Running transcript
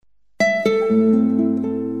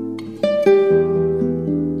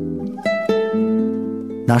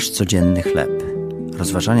Nasz codzienny chleb.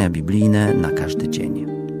 Rozważania biblijne na każdy dzień.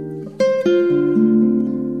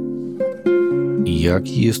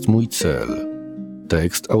 Jaki jest mój cel?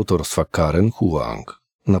 Tekst autorstwa Karen Huang.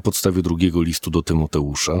 Na podstawie drugiego listu do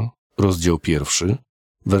Tymoteusza, rozdział 1,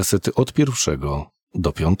 wersety od 1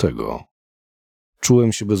 do 5.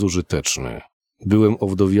 Czułem się bezużyteczny. Byłem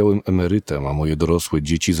owdowiałym emerytem, a moje dorosłe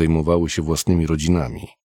dzieci zajmowały się własnymi rodzinami.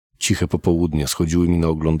 Ciche popołudnie schodziły mi na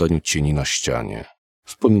oglądaniu cieni na ścianie.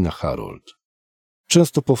 Wspomina Harold.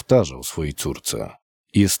 Często powtarzał swojej córce: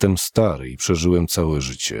 jestem stary i przeżyłem całe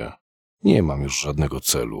życie. Nie mam już żadnego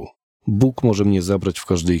celu. Bóg może mnie zabrać w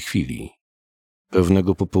każdej chwili.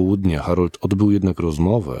 Pewnego popołudnia Harold odbył jednak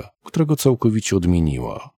rozmowę, która go całkowicie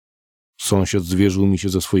odmieniła. Sąsiad zwierzył mi się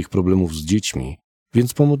ze swoich problemów z dziećmi,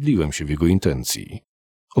 więc pomodliłem się w jego intencji.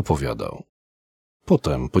 Opowiadał.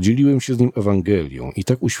 Potem podzieliłem się z nim Ewangelią i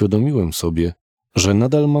tak uświadomiłem sobie, że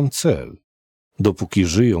nadal mam cel. Dopóki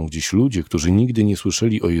żyją gdzieś ludzie, którzy nigdy nie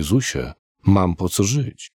słyszeli o Jezusie, mam po co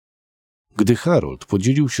żyć. Gdy Harold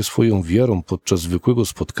podzielił się swoją wiarą podczas zwykłego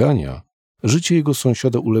spotkania, życie jego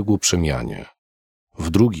sąsiada uległo przemianie. W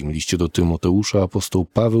drugim liście do Tymoteusza apostoł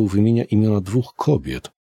Paweł wymienia imiona 2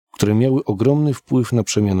 kobiet, które miały ogromny wpływ na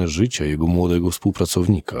przemianę życia jego młodego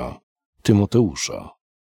współpracownika, Tymoteusza.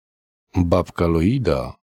 Babka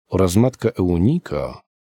Loida oraz matka Eunika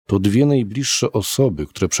to 2 najbliższe osoby,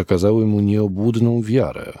 które przekazały mu nieobłudną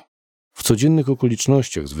wiarę. W codziennych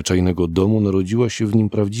okolicznościach zwyczajnego domu narodziła się w nim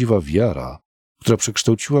prawdziwa wiara, która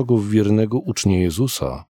przekształciła go w wiernego ucznia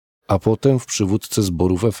Jezusa, a potem w przywódcę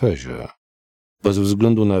zboru w Efezie. Bez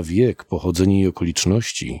względu na wiek, pochodzenie i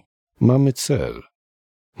okoliczności, mamy cel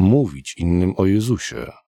 – mówić innym o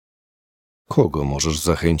Jezusie. Kogo możesz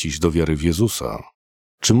zachęcić do wiary w Jezusa?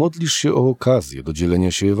 Czy modlisz się o okazję do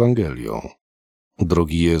dzielenia się Ewangelią?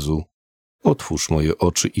 Drogi Jezu, otwórz moje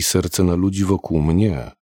oczy i serce na ludzi wokół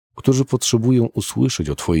mnie, którzy potrzebują usłyszeć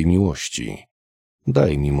o Twojej miłości.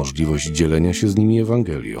 Daj mi możliwość dzielenia się z nimi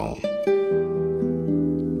Ewangelią.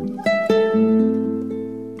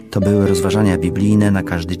 To były rozważania biblijne na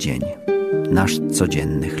każdy dzień. Nasz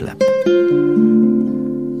codzienny chleb.